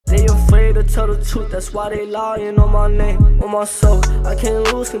never tell the truth, that's why they lying on my name, on my soul. I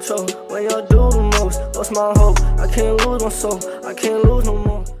can't lose control when y'all do the most. What's my hope? I can't lose my soul, I can't lose no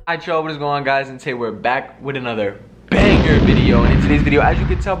more. Alright y'all, what is going on guys? And today we're back with another banger video. And in today's video, as you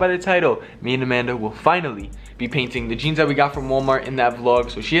can tell by the title, me and Amanda will finally be painting the jeans that we got from Walmart in that vlog.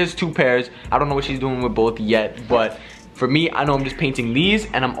 So she has 2 pairs. I don't know what she's doing with both yet, but for me, I know I'm just painting these,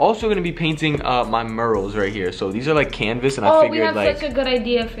 and I'm also gonna be painting my murals right here. So these are like canvas, and I figured we have like such a good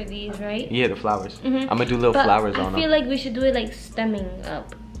idea for these, right? Yeah, the flowers. I'm gonna do little flowers on them. I feel like we should do it like stemming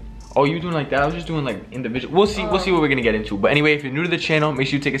up. Oh, you doing like that? I was just doing like individual. We'll see what we're gonna get into. But anyway, if you're new to the channel, make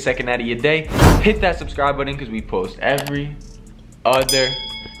sure you take a second out of your day, hit that subscribe button, because we post every other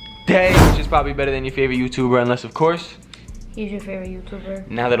day, which is probably better than your favorite YouTuber, unless of course he's your favorite YouTuber.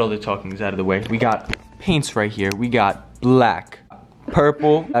 Now that all the talking is out of the way, we got paints right here. We got black,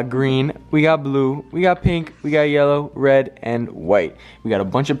 purple, green, we got blue, we got pink, we got yellow, red, and white. We got a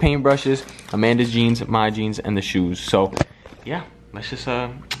bunch of paintbrushes, Amanda's jeans, my jeans, and the shoes. So yeah, let's just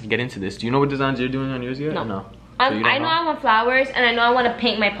get into this. Do you know what designs you're doing on yours yet? No. No. I know I want flowers, and I know I want to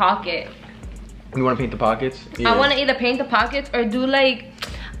paint my pocket. You want to paint the pockets? Yeah. I want to either paint the pockets or do like,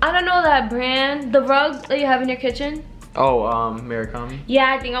 I don't know that brand, the rug that you have in your kitchen. Oh, Murakami?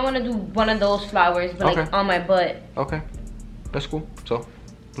 Yeah, I think I want to do one of those flowers, but like on my butt. Okay, that's cool. So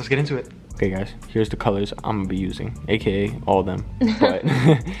let's get into it. Okay guys, here's the colors I'm gonna be using, aka all of them. But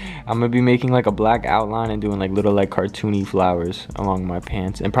I'm gonna be making like a black outline and doing like little like cartoony flowers along my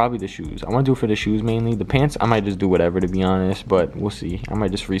pants and probably the shoes. I want to do it for the shoes mainly. The pants I might just do whatever, to be honest, but we'll see. I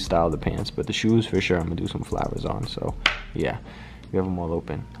might just freestyle the pants, but the shoes for sure I'm gonna do some flowers on. So yeah, we have them all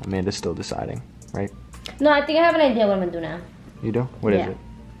open. Amanda's still deciding, right? No, I think I have an idea what I'm gonna do now. You do? What is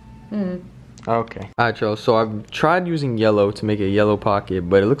it? Okay. Alright, Charles, so I've tried using yellow to make a yellow pocket,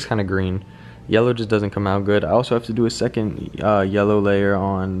 but it looks kind of green. Yellow just doesn't come out good. I also have to do a second yellow layer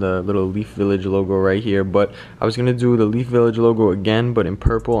on the little Leaf Village logo right here, but I was gonna do the Leaf Village logo again, but in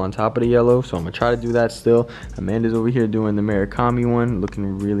purple on top of the yellow, so I'm gonna try to do that still. Amanda's over here doing the Murakami one,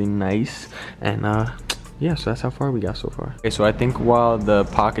 looking really nice, and yeah, so that's how far we got so far. Okay, so I think while the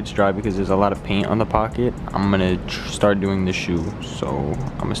pocket's dry, because there's a lot of paint on the pocket, I'm gonna start doing the shoe. So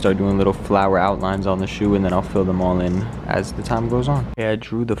I'm gonna start doing little flower outlines on the shoe, and then I'll fill them all in as the time goes on. Okay, I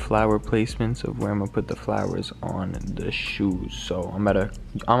drew the flower placements of where I'm gonna put the flowers on the shoes. So I'm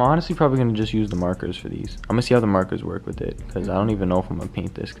honestly probably gonna just use the markers for these. I'm gonna see how the markers work with it, because I don't even know if I'm gonna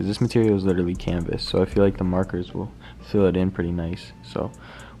paint this, because this material is literally canvas. So I feel like the markers will fill it in pretty nice. So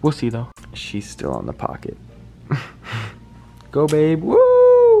we'll see though. She's still on the pocket. Go babe,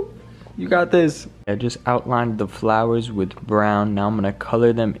 woo! You got this. I just outlined the flowers with brown. Now I'm gonna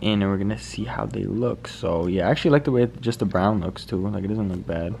color them in, and we're gonna see how they look. So yeah, I actually like the way just the brown looks too. Like it doesn't look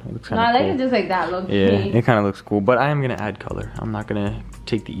bad. It looks kind of cool. I like it just like that look. Yeah, it kind of looks cool. But I am gonna add color. I'm not gonna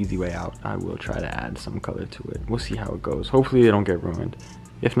take the easy way out. I will try to add some color to it. We'll see how it goes. Hopefully they don't get ruined.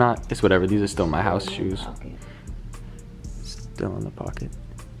 If not, it's whatever. These are still my house shoes. Still in the pocket.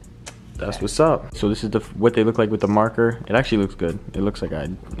 That's what's up. So this is what they look like with the marker. It actually looks good. It looks like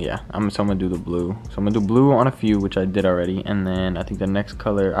I'm gonna do the blue. So I'm gonna do blue on a few, which I did already, and then I think the next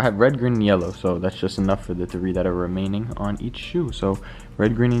color, I have red, green, and yellow, so that's just enough for the 3 that are remaining on each shoe. So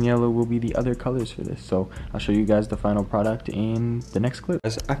red, green, and yellow will be the other colors for this. So I'll show you guys the final product in the next clip.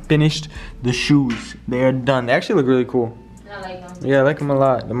 I finished the shoes. They are done. They actually look really cool. I like them. Yeah, I like them a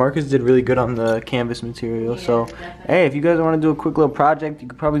lot. The markers did really good on the canvas material. Yeah, so, definitely. Hey, if you guys want to do a quick little project, you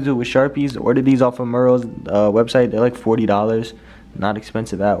could probably do it with Sharpies. Order these off of Murrow's website. They're like $40. Not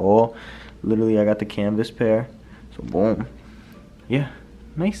expensive at all. Literally, I got the canvas pair. So, boom. Yeah,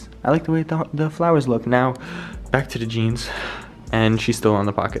 nice. I like the way the flowers look. Now, back to the jeans. And she's still on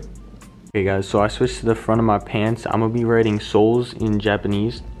the pocket. Okay guys, so I switched to the front of my pants. I'm gonna be writing souls in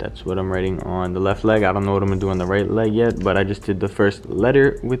Japanese. That's what I'm writing on the left leg. I don't know what I'm gonna do on the right leg yet, but I just did the first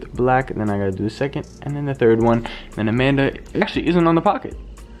letter with black, and then I gotta do the second, and then the third one. And Amanda actually isn't on the pocket.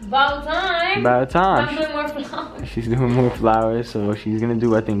 About time. About time. I'm doing more flowers. She's doing more flowers, so she's gonna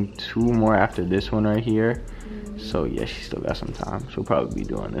do I think 2 more after this one right here. So yeah, she still got some time. She'll probably be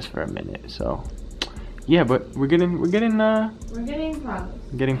doing this for a minute. So yeah, but we're getting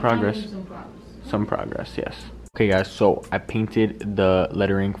progress. Some progress, yes. Okay guys, so I painted the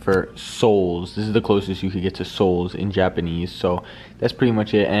lettering for souls. This is the closest you could get to souls in Japanese, so that's pretty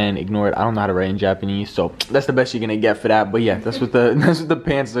much it. And ignore it, I don't know how to write in Japanese, so that's the best you're gonna get for that. But yeah, that's what the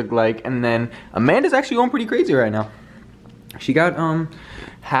pants look like. And then Amanda's actually going pretty crazy right now. She got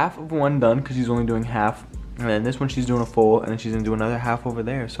half of one done, because she's only doing half And then this one she's doing a full, and then she's gonna do another half over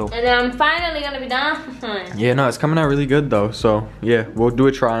there. So and then I'm finally gonna be done. yeah, no, it's coming out really good though. So yeah, we'll do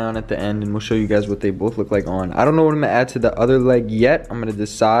a try on at the end, and we'll show you guys what they both look like on. I don't know what I'm gonna add to the other leg yet. I'm gonna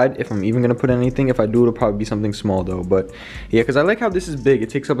decide if I'm even gonna put anything. If I do, it'll probably be something small though. But yeah, because I like how this is big. It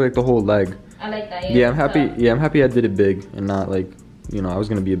takes up like the whole leg. I like that. Yeah, I'm happy. Yeah, I'm happy I did it big and not like, you know, I was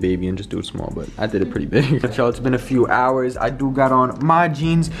gonna be a baby and just do it small, but I did it pretty big. Y'all, it's been a few hours. I do got on my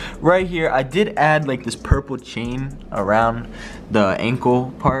jeans right here. I did add like this purple chain around the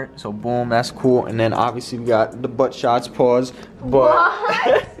ankle part, so boom, that's cool. And then obviously we got the butt shots, pause, but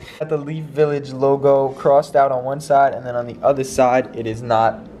got the Leaf Village logo crossed out on one side, and then on the other side it is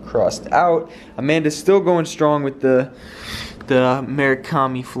not crossed out. Amanda's still going strong with the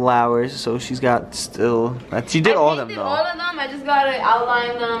Murakami flowers, so she's got still, she did all of them though. All of them, I just gotta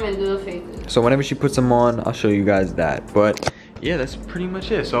outline them and do the faces. So whenever she puts them on, I'll show you guys that. But yeah, that's pretty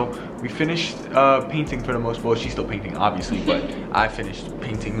much it. So we finished painting for the most part. She's still painting obviously, but I finished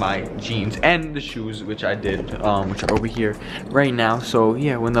painting my jeans and the shoes, which I did, which are over here right now. So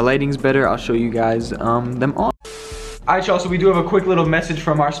yeah, when the lighting's better, I'll show you guys them on. Alright y'all, so we do have a quick little message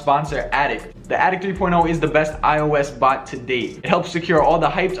from our sponsor, ADDIKT. The ADDIKT 3.0 is the best iOS bot to date. It helps secure all the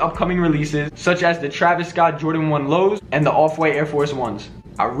hyped upcoming releases, such as the Travis Scott Jordan 1 lows and the Off-White Air Force 1s.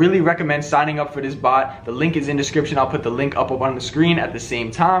 I really recommend signing up for this bot. The link is in description. I'll put the link up on the screen at the same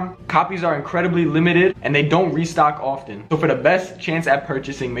time. Copies are incredibly limited and they don't restock often. So for the best chance at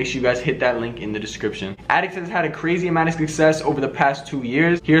purchasing, make sure you guys hit that link in the description. ADDIKT has had a crazy amount of success over the past 2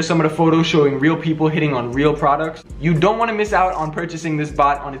 years. Here are some of the photos showing real people hitting on real products. You don't want to miss out on purchasing this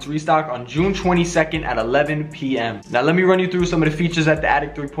bot on its restock on June 22nd at 11 p.m. Now let me run you through some of the features that the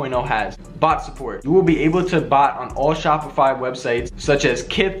ADDIKT 3.0 has. Bot support. You will be able to bot on all Shopify websites such as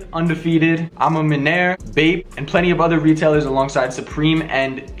Kith, Undefeated, Minaire, Bape, and plenty of other retailers alongside Supreme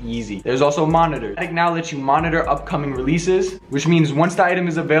and Yeezy. There's also Monitor. ADDIKT now lets you monitor upcoming releases, which means once the item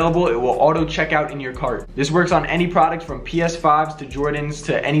is available, it will auto check out in your cart. This works on any product from PS5s to Jordans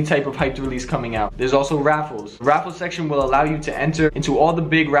to any type of hyped release coming out. There's also raffles. The raffle section will allow you to enter into all the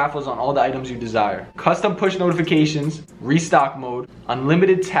big raffles on all the items you desire. Custom push notifications, restock mode,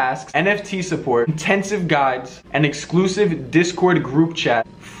 unlimited tasks, NFT support, intensive guides, and exclusive Discord group chat,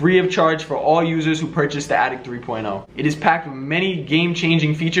 free of charge for all users who purchase the ADDIKT 3.0. It is packed with many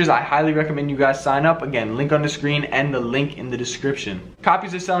game-changing features. I highly recommend you guys sign up. Again, link on the screen and the link in the description.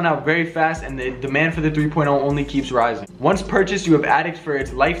 Copies are selling out very fast and the demand for the 3.0 only keeps rising. Once purchased, you have ADDIKT for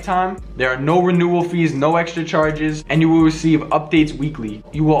its lifetime. There are no renewal fees, no extra charges, and you will receive updates weekly.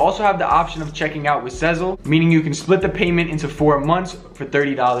 You will also have the option of checking out with Sezzle, meaning you can split the payment into 4 months for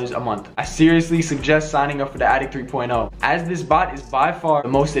 $30 a month. I seriously suggest signing up for the ADDIKT 3.0, as this bot is by far the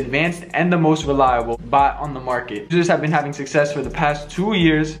most advanced and the most reliable bot on the market. Users have been having success for the past 2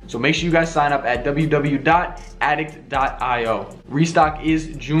 years, so make sure you guys sign up at www.addikt.io. Restock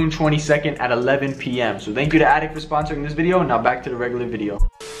is June 22nd at 11 p.m. So thank you to ADDIKT for sponsoring this video. Now back to the regular video.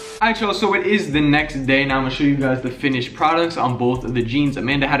 Alright y'all, so it is the next day. Now I'm gonna show you guys the finished products on both of the jeans.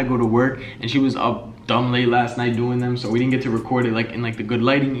 Amanda had to go to work and she was up dumb late last night doing them, so we didn't get to record it like in the good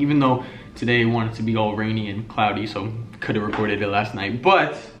lighting, even though today wanted to be all rainy and cloudy, so could have recorded it last night.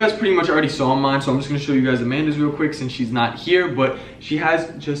 But you guys pretty much already saw mine, so I'm just gonna show you guys Amanda's real quick since she's not here. But she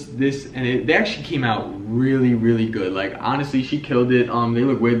has just this, and they actually came out really good. Like honestly, she killed it. They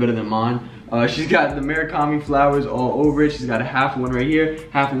look way better than mine. She's got the Murakami flowers all over it. She's got a half one right here,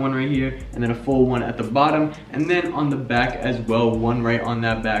 half one right here, and then a full one at the bottom. And then on the back as well, one right on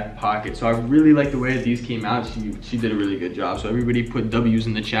that back pocket. So I really like the way that these came out. She did a really good job. So everybody put W's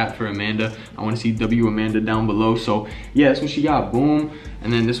in the chat for Amanda. I want to see W Amanda down below. So yeah, that's what she got, boom.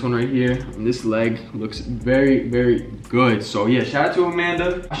 And then this one right here, and this leg looks very good. So yeah, shout out to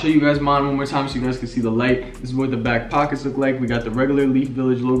Amanda. I'll show you guys mine one more time so you guys can see the light. This is what the back pockets look like. We got the regular Leaf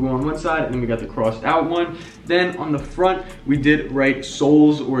Village logo on one side, and then we got the crossed out one. Then on the front, we did write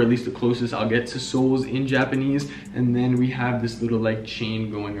souls, or at least the closest I'll get to souls in Japanese. And then we have this little like chain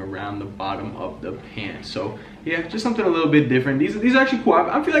going around the bottom of the pants. So yeah, just something a little bit different. These are actually cool.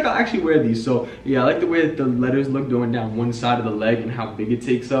 I feel like I'll actually wear these. So yeah, I like the way that the letters look going down one side of the leg and how big it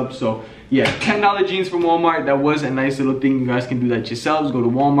takes up. So yeah, $10 jeans from Walmart. That was a nice little thing. You guys can do that yourselves. Go to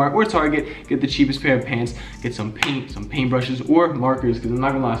Walmart or Target, get the cheapest pair of pants, get some paint, some paintbrushes, or markers, because I'm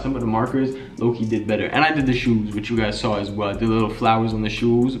not gonna lie, some of the markers low-key did better. And I did the shoes, which you guys saw as well. I did little flowers on the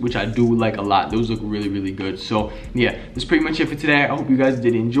shoes, which I do like a lot. Those look really good. So yeah, that's pretty much it for today. I hope you guys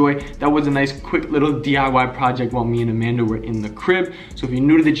did enjoy. That was a nice quick little DIY project while me and Amanda were in the crib. So if you're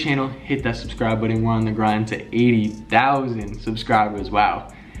new to the channel, hit that subscribe button. We're on the grind to 80,000 subscribers. Wow.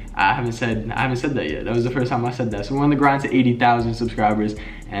 I haven't said that yet. That was the first time I said that. So we're on the grind to 80,000 subscribers.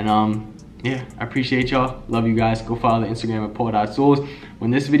 And yeah, I appreciate y'all. Love you guys. Go follow the Instagram at paul.souls.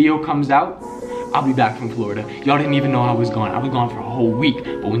 When this video comes out, I'll be back from Florida. Y'all didn't even know I was gone. I was gone for a whole week.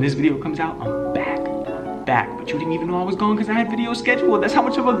 But when this video comes out, I'm back. I'm back. But you didn't even know I was gone because I had videos scheduled. That's how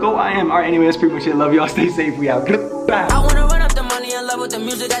much of a go I am. All right, anyway, that's pretty much it. Love y'all. Stay safe. We out. Goodbye. I wanna run up the money in love with the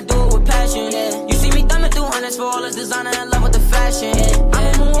music, I do it with passion, yeah. You see me thumbing through hundreds for all this designer, in love with the fashion, yeah. I'm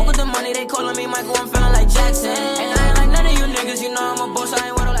a moonwalk with the money, they calling me Michael, I'm feeling like Jackson. And I ain't like none of you niggas, you know I'm a boss, I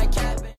ain't